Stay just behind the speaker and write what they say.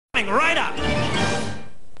Coming right up!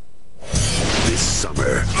 This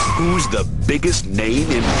summer, who's the biggest name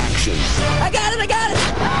in action? I got it!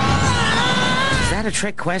 Is that a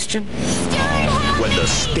trick question? When the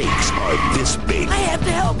stakes are this big, I have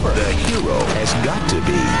to help her! the hero has got to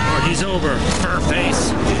be Party's over, fur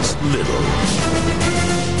face. this little.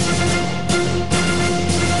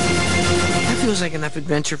 That feels like enough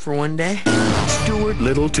adventure for one day. Stuart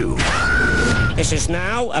Little 2. This is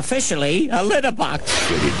now officially a litter box.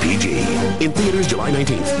 Rated PG. In theaters July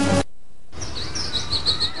 19th.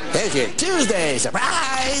 There's your Tuesday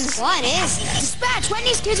surprise! What is it? Dispatch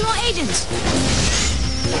Wendy's Kids More Agents!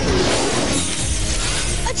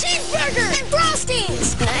 A cheeseburger and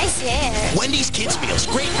Frosties! Nice hair. Wendy's Kids Meals.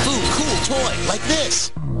 Great food, cool toy, like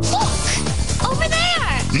this. Look! Over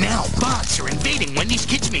there! Now bots are invading Wendy's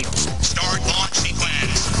Kids Meals. Start launch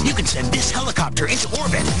sequence. You can send this helicopter into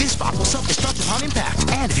orbit. This bot will self-destruct upon impact.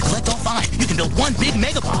 And if you collect all 5, you can build one big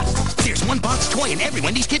megabot. There's one bot's toy in every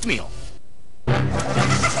Wendy's Kids Meal. There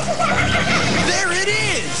it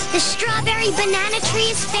is! The strawberry banana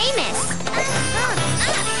tree is famous.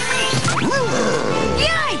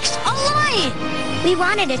 Yikes! A lion! We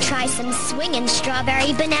wanted to try some swinging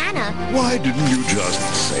strawberry banana. Why didn't you just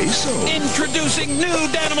say so? Introducing new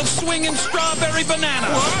Danimals swinging strawberry banana.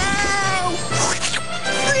 Wow!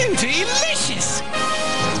 Beauty-licious!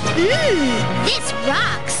 This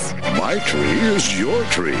rocks. My tree is your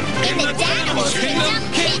tree. In the Danimals Kingdom,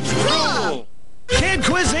 kids rule! Kid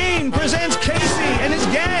Cuisine presents Casey and his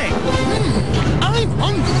gang. I'm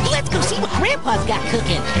hungry. Let's go see what Grandpa's got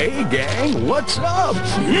cooking. Hey, gang, what's up?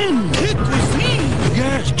 Kid Cuisine!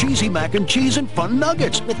 Yes, cheesy mac and cheese and fun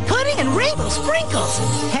nuggets. With pudding and rainbow sprinkles.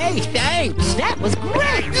 Hey, thanks. That was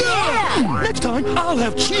great. Yeah! Next time, I'll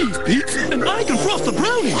have cheese pizza and I can frost the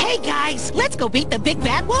brownie. Hey, guys, let's go beat the big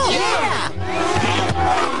bad wolf. Yeah!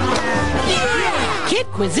 Kid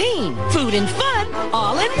Cuisine. Food and fun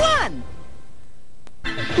all in one.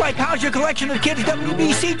 Like, how's your collection of Kids WB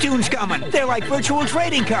cToons coming? They're like virtual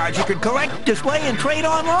trading cards you can collect, display, and trade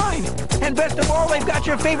online. And best of all, they've got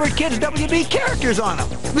your favorite Kids WB characters on them.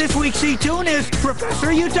 This week's cToon is Professor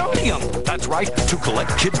Utonium. That's right. To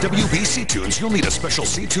collect Kids WB cToons, you'll need a special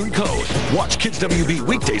cToon code. Watch Kids WB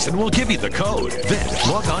weekdays and we'll give you the code. Then,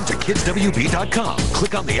 log on to kidswb.com,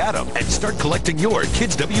 click on the atom, and start collecting your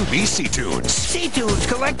Kids WB cToons. cToons,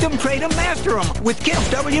 collect them, trade them, master them with Kids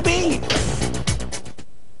WB.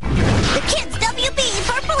 The Kids WB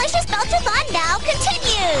Burpilicious Belch-a-Thon now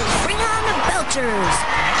continues! Bring on the Belchers!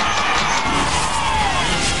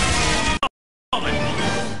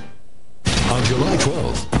 On July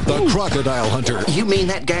 12th, the Crocodile Hunter You mean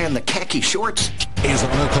that guy in the khaki shorts? is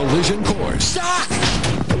on a collision course Stop!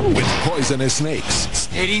 with poisonous snakes,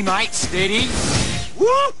 Steady, mate, steady.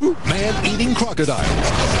 man-eating crocodiles,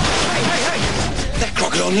 That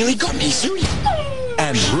crocodile nearly got me, Stuart.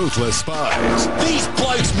 and ruthless spies. These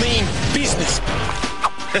blokes mean business.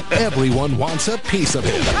 Everyone wants a piece of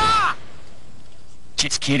it.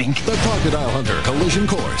 Just kidding. The Crocodile Hunter Collision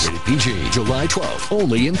Course. Rated PG. July 12th.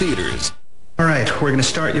 Only in theaters. All right, we're going to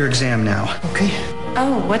start your exam now. Okay.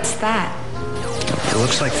 Oh, what's that? It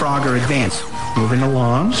looks like Frogger Advance. Moving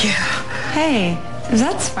along. Hey, is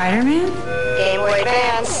that Spider-Man? Game Boy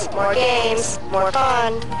Advance, more games, more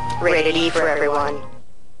fun. Rated E for everyone.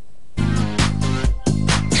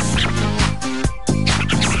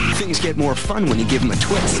 Things get more fun when you give them a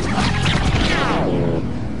twist.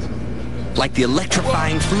 Like the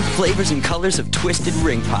electrifying fruit flavors and colors of Twisted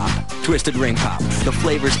Ring Pop. Twisted Ring Pop, the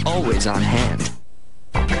flavor's always on hand.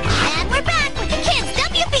 And we're back with the Kids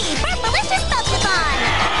WB Burpilicious Belch-a-Thon!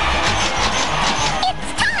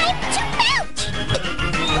 It's time to belch!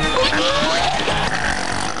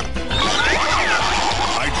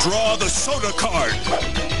 I draw the soda card.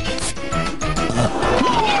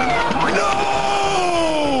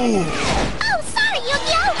 Oh, sorry,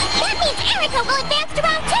 Yu-Gi-Oh! That means Erica will advance to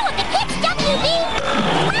round 2 of the Kids WB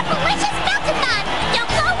Burpilicious Belch-a-Thon!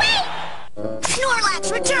 Don't go away! Snorlax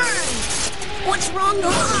returns! What's wrong?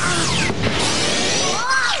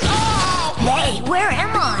 Hey, where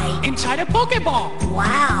am I? Inside a Pokeball.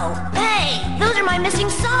 Wow. Hey, those are my missing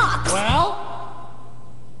socks. Well,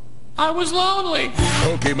 I was lonely.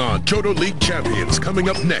 Pokemon Johto League Champions coming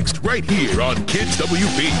up next, right here on Kids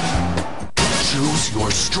WB. Choose your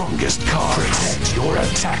strongest card. Protect your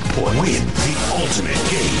attack point. Win the ultimate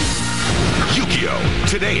game. Yu-Gi-Oh!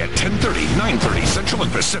 Today at 10:30, 9:30 Central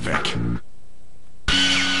and Pacific.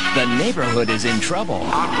 The neighborhood is in trouble.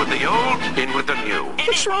 Out with the old, in with the new.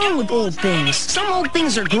 What's wrong with old things? Some old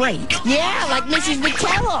things are great. Yeah, like Mrs.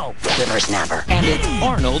 Vitello. Whippersnapper. And it's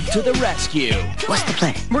Arnold to the rescue. What's the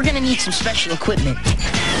plan? We're gonna need some special equipment.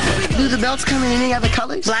 Do the belts come in any other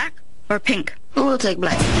colors? Black or pink? We'll take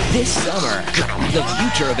black. This summer, the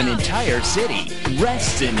future of an entire city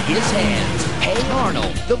rests in his hands. Hey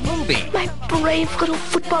Arnold, the movie. My brave little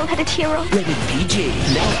football-headed hero. Rated PG.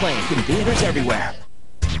 Now playing in theaters everywhere.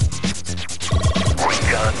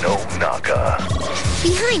 Rika no Naga.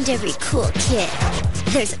 Behind every cool kid,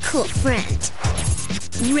 there's a cool friend.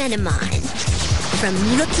 Renamon. From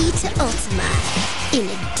rookie to Ultima in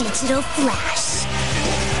a digital flash.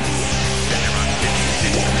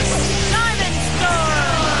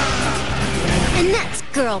 And that's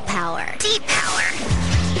girl power. D-power.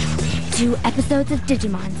 2 episodes of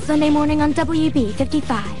Digimon, Sunday morning on WB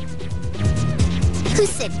 55. Who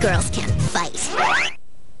said girls can't fight?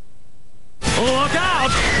 Look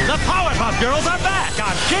out! The Powerpuff Girls are back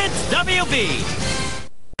on Kids WB.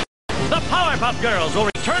 The Powerpuff Girls will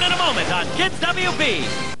return in a moment on Kids WB.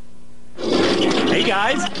 Hey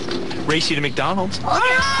guys, race you to McDonald's. All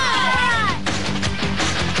right!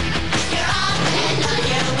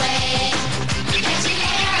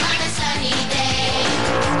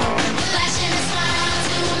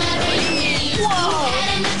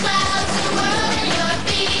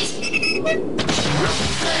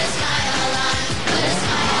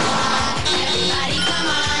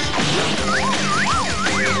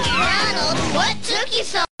 What took you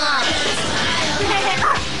so long?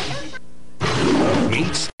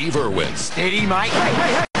 Meet Steve Irwin. Steady, Mike.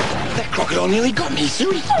 Hey. That crocodile nearly got me,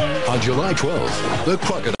 Suey. On July 12th, the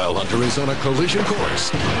Crocodile Hunter is on a collision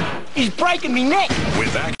course. He's breaking me neck.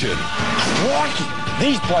 With action. Crikey,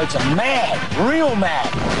 these blokes are mad. Real mad.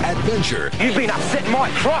 Adventure. You've been upsetting my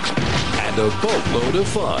truck. And a boatload of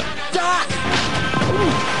fun. Duck!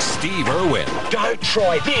 Steve Irwin. Don't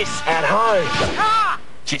try this at home. Ah!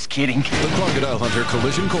 Just kidding. The Crocodile Hunter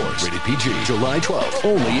Collision Course. Rated PG. July 12th.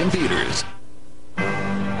 Only in theaters.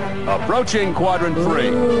 Approaching quadrant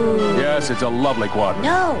 3. Yes, it's a lovely quadrant.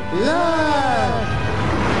 No, love.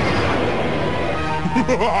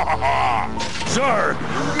 Sir!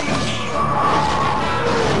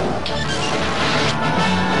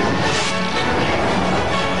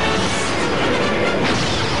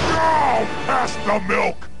 No! Pass the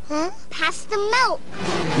milk! Huh? Pass the milk.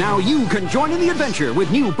 Now you can join in the adventure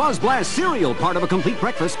with new Buzz Blast cereal, part of a complete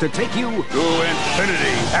breakfast to take you to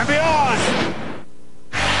infinity and beyond!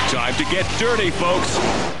 Time to get dirty, folks.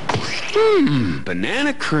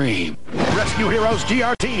 Banana cream. Rescue Heroes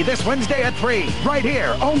GRT this Wednesday at 3. Right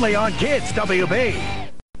here, only on Kids WB.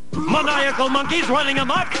 Maniacal monkeys running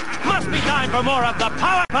amok. Must be time for more of the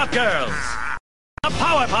Powerpuff Girls. The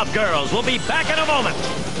Powerpuff Girls will be back in a moment.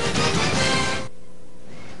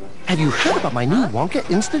 Have you heard about my new Wonka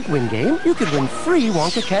Instant Win game? You could win free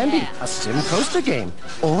Wonka candy, a sim coaster game.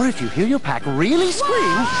 Or if you hear your pack really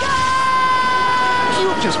scream,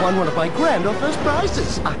 you've just won one of my grand or first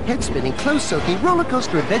prizes. A head-spinning, clothes-soaking roller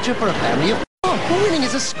coaster adventure for a family of 4. Winning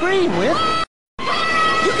is a scream with...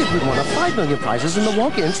 You could win one of 5 million prizes in the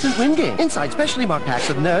Wonka Instant Win game. Inside specially marked packs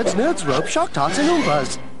of Nerds, Nerds Rope, Shock Tots, and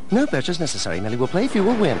Oombas. No purchase necessary. Nelly will play if you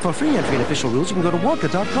will win. For free entry and official rules, you can go to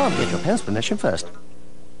Wonka.com. Get your parents' permission first.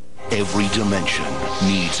 Every dimension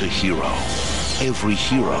needs a hero. Every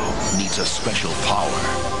hero needs a special power.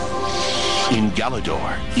 In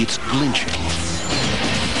Galador, it's glinching.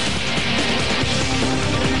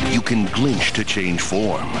 You can glinch to change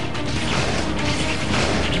form.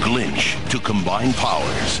 Glinch to combine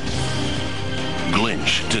powers.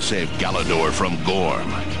 Glinch to save Galador from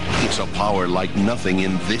Gorm. It's a power like nothing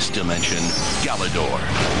in this dimension. Galador.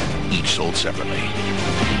 Each sold separately.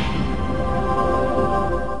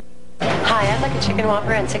 Hi, I'd like a chicken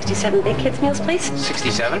whopper and 67 big kids meals, please.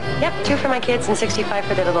 67? Yep, 2 for my kids and 65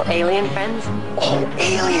 for their little alien friends. Oh,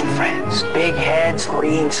 alien friends. Big heads,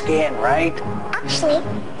 lean skin, right? Actually,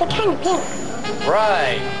 they're kind of pink.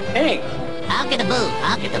 Right. Pink. I'll get a booth.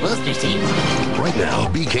 I'll get the booster seats. Right now,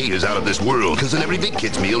 BK is out of this world, because in every Big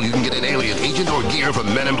Kids meal, you can get an alien agent or gear from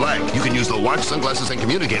Men in Black. You can use the watch, sunglasses, and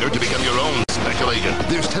communicator to become your own special agent.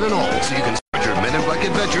 There's 10 in all, so you can start your Men in Black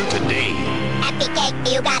adventure today. At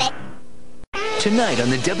BK, you got it. Tonight on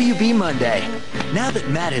the WB Monday. Now that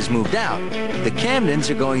Matt has moved out, the Camdens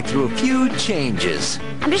are going through a few changes.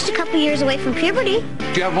 I'm just a couple years away from puberty.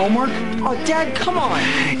 Do you have homework? Oh, Dad, come on.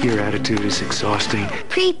 Your attitude is exhausting.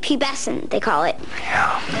 Pre-pubescent, they call it.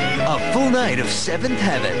 A full night of 7th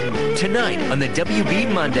Heaven. Tonight on the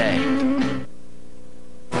WB Monday.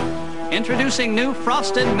 Introducing new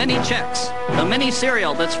Frosted Mini Chex, the mini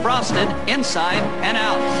cereal that's frosted inside and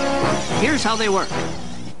out. Here's how they work.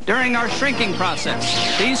 During our shrinking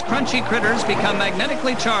process, these crunchy critters become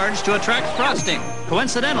magnetically charged to attract frosting.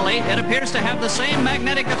 Coincidentally, it appears to have the same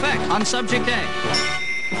magnetic effect on Subject A.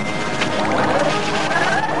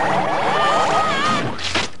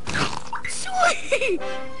 Sweet!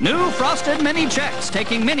 New Frosted Mini Chex,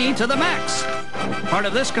 taking Mini to the max. Part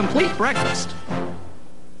of this complete breakfast.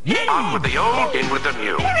 Out with the old, in with the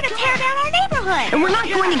new. They're gonna tear down our neighborhood! And we're not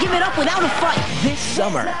going to give it up without a fight! This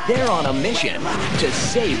summer, they're on a mission to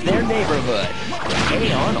save their neighborhood.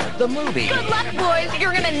 Hey Arnold, the movie. Good luck, boys.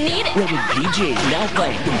 You're gonna need it. Rated PG, now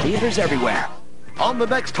playing in theaters everywhere. On the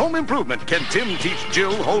next Home Improvement, can Tim teach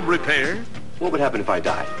Jill home repair? What would happen if I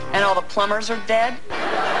died? And all the plumbers are dead?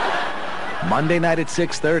 Monday night at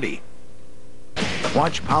 6:30.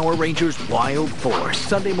 Watch Power Rangers Wild Force,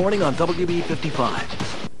 Sunday morning on WB 55.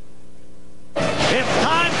 It's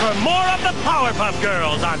time for more of the Powerpuff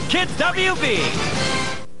Girls on Kids WB.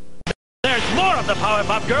 There's more of the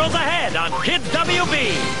Powerpuff Girls ahead on Kids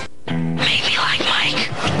WB. Make me like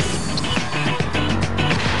Mike.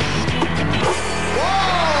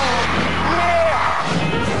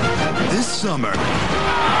 This summer,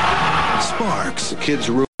 Sparks. The kids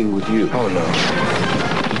are rooting with you. Oh, no.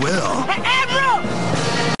 Will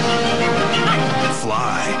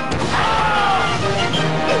fly.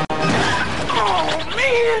 Oh,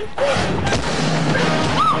 man!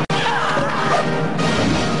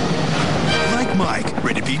 Like Mike,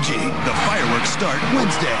 rated PG. The fireworks start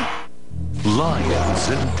Wednesday. Lions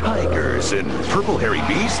and tigers and purple hairy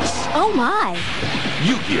beasts. Oh my.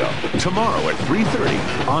 Yu-Gi-Oh! Tomorrow at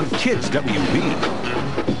 3:30 on Kids WB.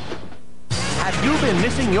 Have you been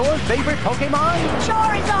missing your favorite Pokemon?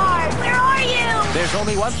 Charizard, where are you? There's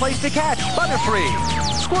only one place to catch Butterfree,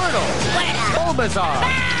 Squirtle, Bulbasaur,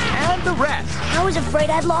 and the rest. I was afraid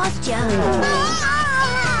I'd lost you.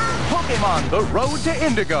 Pokemon The Road to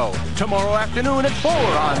Indigo. Tomorrow afternoon at 4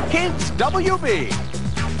 on Kids WB.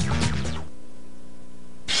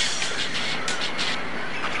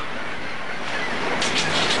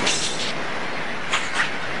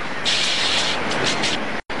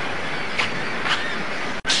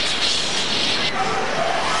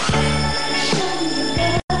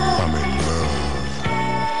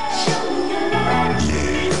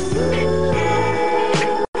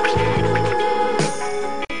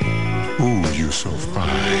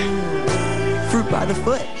 By the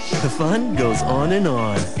foot. The fun goes on and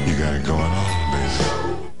on. You got it going on, baby.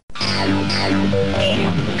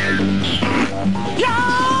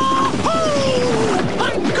 Yahoo!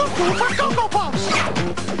 I'm Coco for Coco Puffs!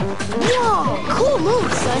 Whoa, cool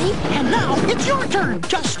move, Sonny. And now it's your turn.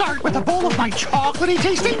 Just start with a bowl of my chocolatey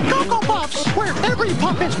tasting Coco Puffs, where every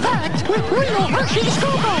puff is packed with real Hershey's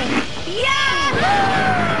cocoa.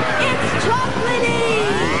 Yahoo! It's chocolatey!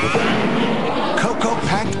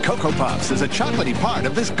 Cocoa-packed Coco Puffs is a chocolatey part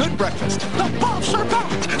of this good breakfast. The puffs are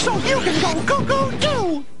packed, so you can go Coco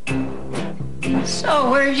too! So,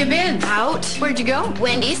 where have you been? Out? Where'd you go?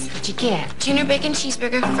 Wendy's. What'd you get? Junior bacon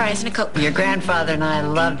cheeseburger, fries, and a Coke. Your grandfather and I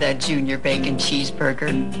love that junior bacon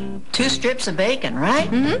cheeseburger. 2 strips of bacon, right?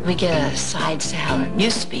 Mm-hmm. We get a side salad.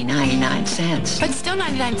 Used to be 99 cents. But still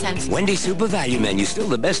 99 cents. Wendy Super Value Menu, still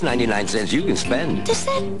the best 99 cents you can spend. Does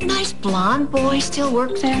that nice blonde boy still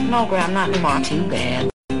work there? No, Grandma, not anymore. Too bad.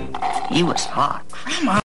 He was hot.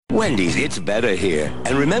 Grandma. Wendy's, it's better here.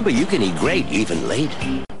 And remember, you can eat great even late.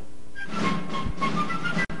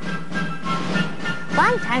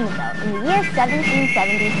 Long time ago, in the year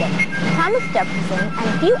 1776, Thomas Jefferson and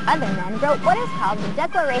a few other men wrote what is called the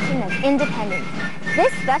Declaration of Independence.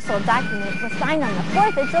 This special document was signed on the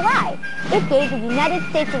 4th of July. It gave the United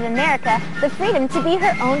States of America the freedom to be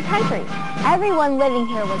her own country. Everyone living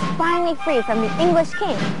here was finally free from the English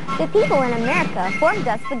king. The people in America formed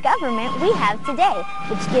us the government we have today,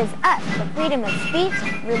 which gives us the freedom of speech,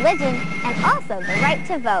 religion, and also the right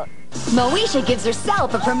to vote. Moesha gives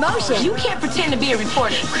herself a promotion. You can't pretend to be a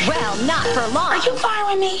reporter. Well, not for long. Are you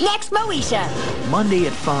following me? Next, Moesha. Monday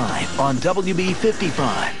at 5 on WB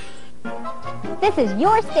 55. This is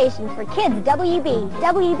your station for Kids WB,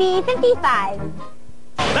 WB 55.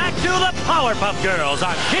 Back to the Powerpuff Girls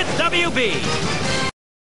on Kids WB.